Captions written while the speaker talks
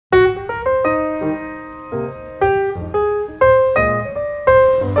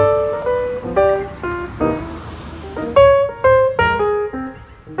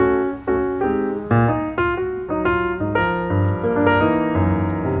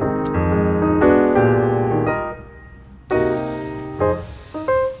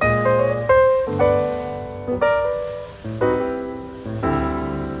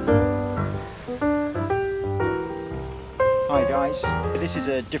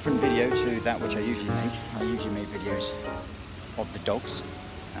different video to that which I usually make. I usually make videos of the dogs,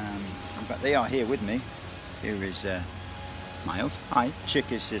 but they are here with me. Here is Miles. Hi. Chick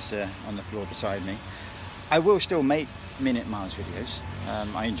is on the floor beside me. I will still make minute miles videos.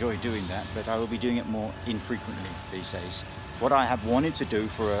 I enjoy doing that, but I will be doing it more infrequently these days. What I have wanted to do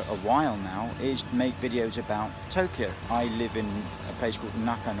for a while now is make videos about Tokyo. I live in a place called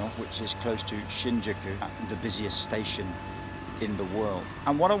Nakano, which is close to Shinjuku, the busiest station in the world.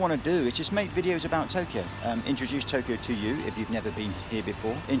 And what I want to do is just make videos about Tokyo. Introduce Tokyo to you if you've never been here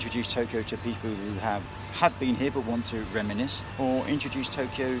before. Introduce Tokyo to people who have been here but want to reminisce. Or introduce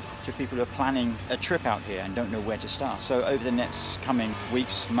Tokyo to people who are planning a trip out here and don't know where to start. So over the next coming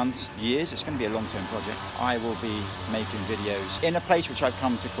weeks, months, years, it's going to be a long-term project. I will be making videos in a place which I've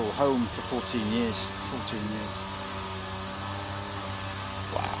come to call home for 14 years. 14 years.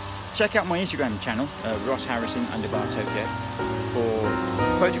 Wow. Check out my Instagram channel, Ross Harrison _Tokyo, for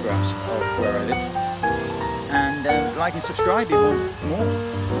photographs of where I live. And like and subscribe if you want more.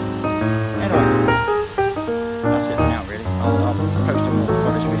 Anyway, that's it now really. I'll